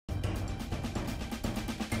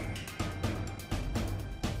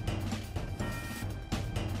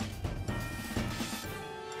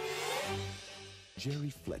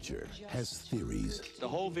Jerry Fletcher has theories. The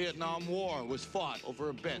whole Vietnam War was fought over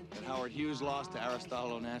a bet that Howard Hughes lost to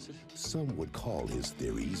Aristotle Onassis. Some would call his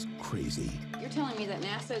theories crazy. You're telling me that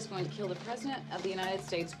NASA is going to kill the President of the United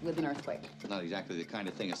States with an earthquake? Not exactly the kind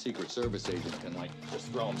of thing a Secret Service agent can, like,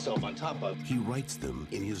 just throw himself on top of. He writes them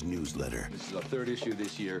in his newsletter. This is the third issue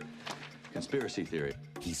this year, Conspiracy Theory.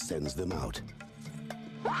 He sends them out.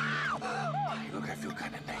 Look, I feel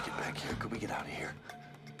kind of naked back here. Could we get out of here?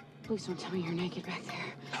 Please don't tell me you're naked back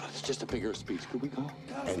there. No, it's just a figure of speech. Could we go?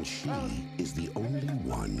 And she is the only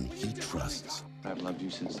one he trusts. I've loved you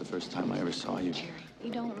since the first time I ever saw you. Jerry,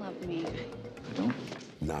 you don't love me. I don't?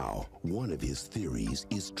 Now, one of his theories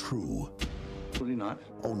is true. Really not?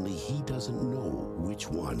 Only he doesn't know which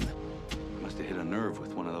one. Must have hit a nerve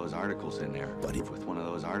with one of those articles in there.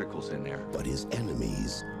 But his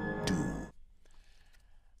enemies do.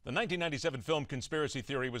 The 1997 film Conspiracy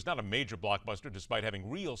Theory was not a major blockbuster despite having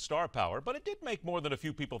real star power, but it did make more than a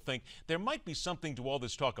few people think there might be something to all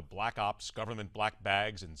this talk of black ops, government black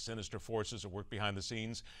bags, and sinister forces at work behind the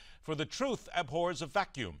scenes. For the truth abhors a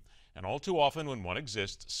vacuum. And all too often when one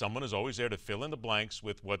exists, someone is always there to fill in the blanks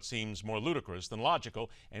with what seems more ludicrous than logical,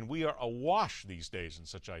 and we are awash these days in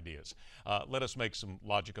such ideas. Let us make some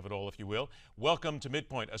logic of it all, if you will. Welcome to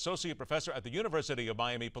Midpoint, Associate Professor at the University of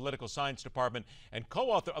Miami Political Science Department and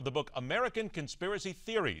co-author of the book American Conspiracy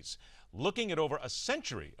Theories. Looking at over a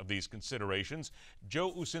century of these considerations,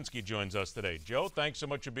 Joe Uscinski joins us today. Joe, thanks so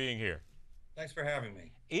much for being here. Thanks for having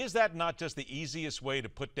me. Is that not just the easiest way to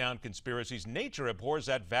put down conspiracies? Nature abhors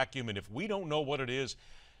that vacuum, and if we don't know what it is,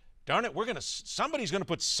 darn it, somebody's going to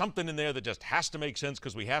put something in there that just has to make sense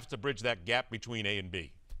because we have to bridge that gap between A and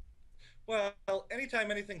B. Well,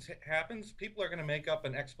 anytime anything happens, people are going to make up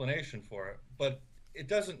an explanation for it, but it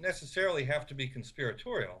doesn't necessarily have to be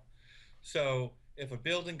conspiratorial. So if a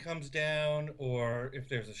building comes down, or if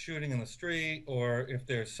there's a shooting in the street, or if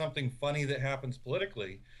there's something funny that happens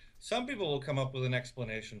politically, some people will come up with an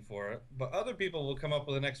explanation for it, but other people will come up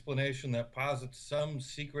with an explanation that posits some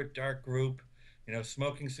secret dark group,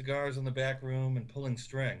 smoking cigars in the back room and pulling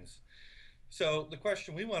strings. So the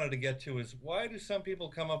question we wanted to get to is, why do some people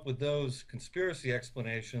come up with those conspiracy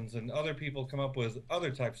explanations and other people come up with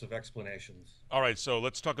other types of explanations? All right, so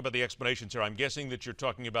let's talk about the explanations here. I'm guessing that you're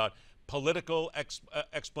talking about political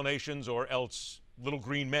explanations or else little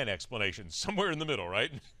green men explanations, somewhere in the middle,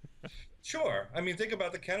 right? Sure. I mean, think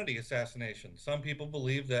about the Kennedy assassination. Some people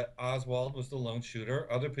believe that Oswald was the lone shooter.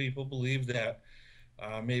 Other people believe that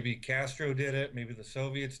maybe Castro did it, maybe the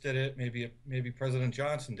Soviets did it, maybe President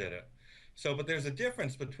Johnson did it. So, but there's a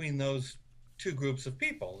difference between those two groups of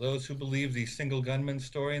people, those who believe the single gunman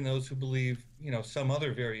story and those who believe, some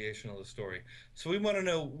other variation of the story. So we want to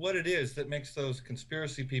know what it is that makes those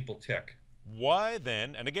conspiracy people tick. Why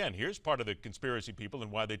then, and again, here's part of the conspiracy people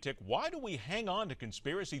and why they tick, why do we hang on to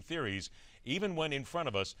conspiracy theories even when in front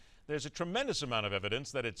of us there's a tremendous amount of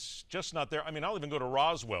evidence that it's just not there? I mean, I'll even go to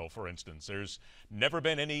Roswell, for instance. There's never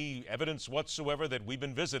been any evidence whatsoever that we've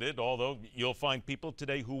been visited, although you'll find people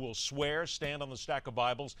today who will swear, stand on the stack of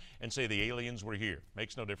Bibles, and say the aliens were here.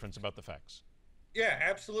 Makes no difference about the facts. Yeah,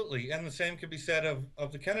 absolutely. And the same could be said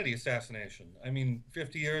of the Kennedy assassination. I mean,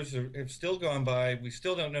 50 years have still gone by. We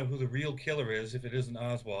still don't know who the real killer is if it isn't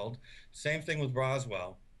Oswald. Same thing with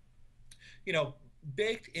Roswell.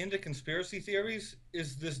 Baked into conspiracy theories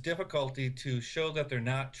is this difficulty to show that they're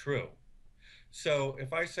not true. So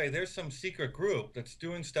if I say there's some secret group that's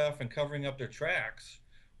doing stuff and covering up their tracks,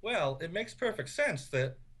 well, it makes perfect sense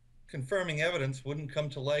that confirming evidence wouldn't come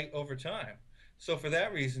to light over time. So for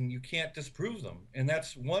that reason, you can't disprove them. And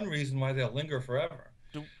that's one reason why they'll linger forever.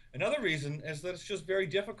 Another reason is that it's just very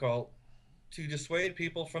difficult to dissuade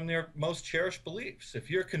people from their most cherished beliefs. If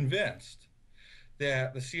you're convinced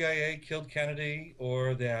that the CIA killed Kennedy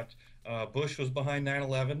or that Bush was behind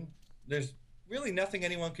 9/11, there's really nothing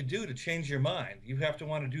anyone could do to change your mind. You have to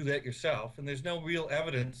want to do that yourself. And there's no real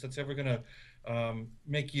evidence that's ever going to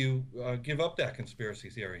make you give up that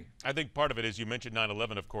conspiracy theory. I think part of it is, you mentioned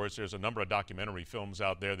 9/11, of course. There's a number of documentary films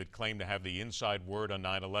out there that claim to have the inside word on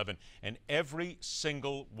 9/11, and every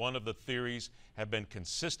single one of the theories have been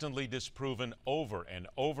consistently disproven over and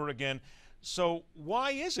over again. So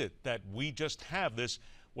why is it that we just have this,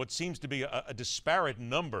 what seems to be a disparate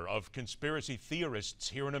number of conspiracy theorists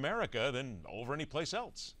here in America than over any place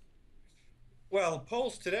else? Well,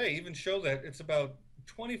 polls today even show that it's about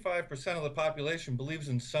 25% of the population believes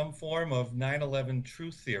in some form of 9/11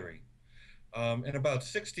 truth theory. And about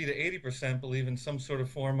 60 to 80% believe in some sort of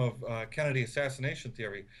form of Kennedy assassination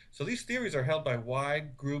theory. So these theories are held by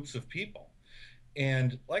wide groups of people.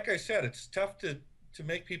 And like I said, it's tough to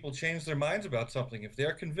make people change their minds about something. If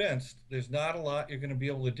they're convinced, there's not a lot you're going to be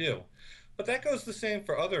able to do. But that goes the same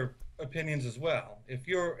for other opinions as well. If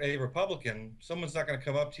you're a Republican, someone's not going to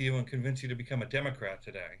come up to you and convince you to become a Democrat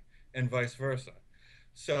today, and vice versa.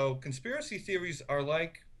 So conspiracy theories are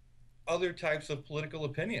like other types of political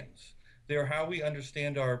opinions. They're how we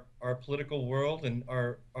understand our political world and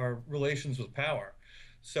our relations with power.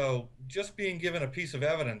 So just being given a piece of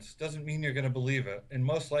evidence doesn't mean you're going to believe it. And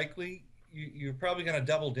most likely, you're probably going to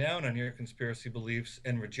double down on your conspiracy beliefs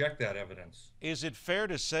and reject that evidence. Is it fair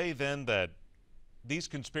to say then that these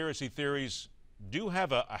conspiracy theories do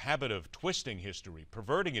have a habit of twisting history,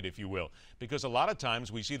 perverting it, if you will? Because a lot of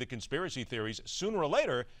times we see the conspiracy theories, sooner or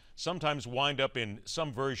later, sometimes wind up in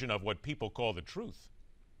some version of what people call the truth.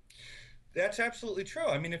 That's absolutely true.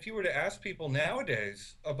 I mean, if you were to ask people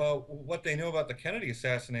nowadays about what they know about the Kennedy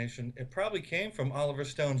assassination, it probably came from Oliver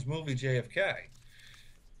Stone's movie JFK.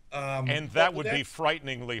 And that would be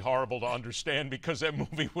frighteningly horrible to understand, because that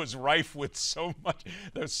movie was rife with so much.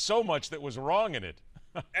 There's so much that was wrong in it.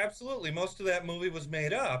 Absolutely. Most of that movie was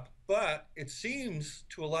made up, but it seems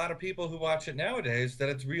to a lot of people who watch it nowadays that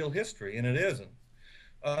it's real history, and it isn't.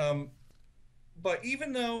 But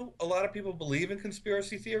even though a lot of people believe in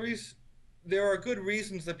conspiracy theories, there are good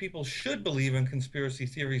reasons that people should believe in conspiracy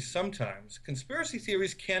theories sometimes. Conspiracy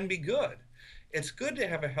theories can be good. It's good to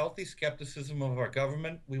have a healthy skepticism of our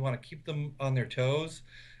government. We want to keep them on their toes.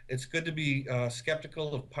 It's good to be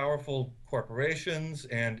skeptical of powerful corporations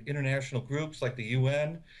and international groups like the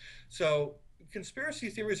UN. So conspiracy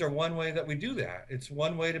theories are one way that we do that. It's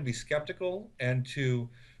one way to be skeptical and to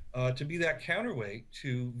be that counterweight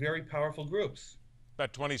to very powerful groups.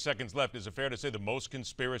 About 20 seconds left. Is it fair to say that most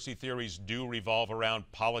conspiracy theories do revolve around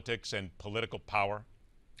politics and political power?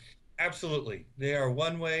 Absolutely. They are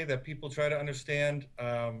one way that people try to understand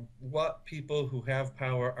what people who have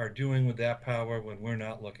power are doing with that power when we're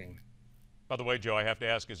not looking. By the way, Joe, I have to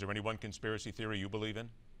ask, is there any one conspiracy theory you believe in?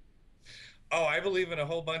 Oh, I believe in a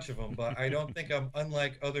whole bunch of them, but I don't think I'm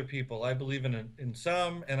unlike other people. I believe in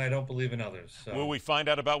some, and I don't believe in others. So. Will we find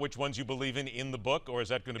out about which ones you believe in the book, or is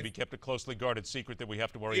that going to be kept a closely guarded secret that we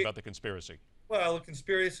have to worry about the conspiracy? Well, the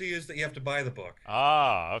conspiracy is that you have to buy the book.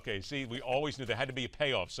 Ah, okay. See, we always knew there had to be a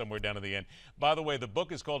payoff somewhere down at the end. By the way, the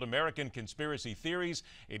book is called American Conspiracy Theories.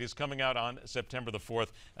 It is coming out on September the 4th.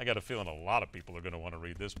 I got a feeling a lot of people are going to want to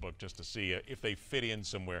read this book just to see if they fit in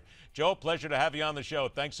somewhere. Joe, pleasure to have you on the show.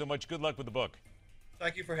 Thanks so much. Good luck with the book.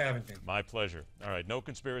 Thank you for having me. My pleasure. All right, no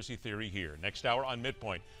conspiracy theory here. Next hour on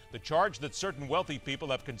Midpoint, the charge that certain wealthy people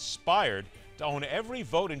have conspired to own every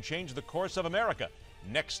vote and change the course of America.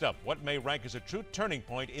 Next up, what may rank as a true turning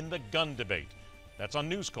point in the gun debate. That's on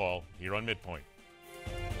News Call here on Midpoint.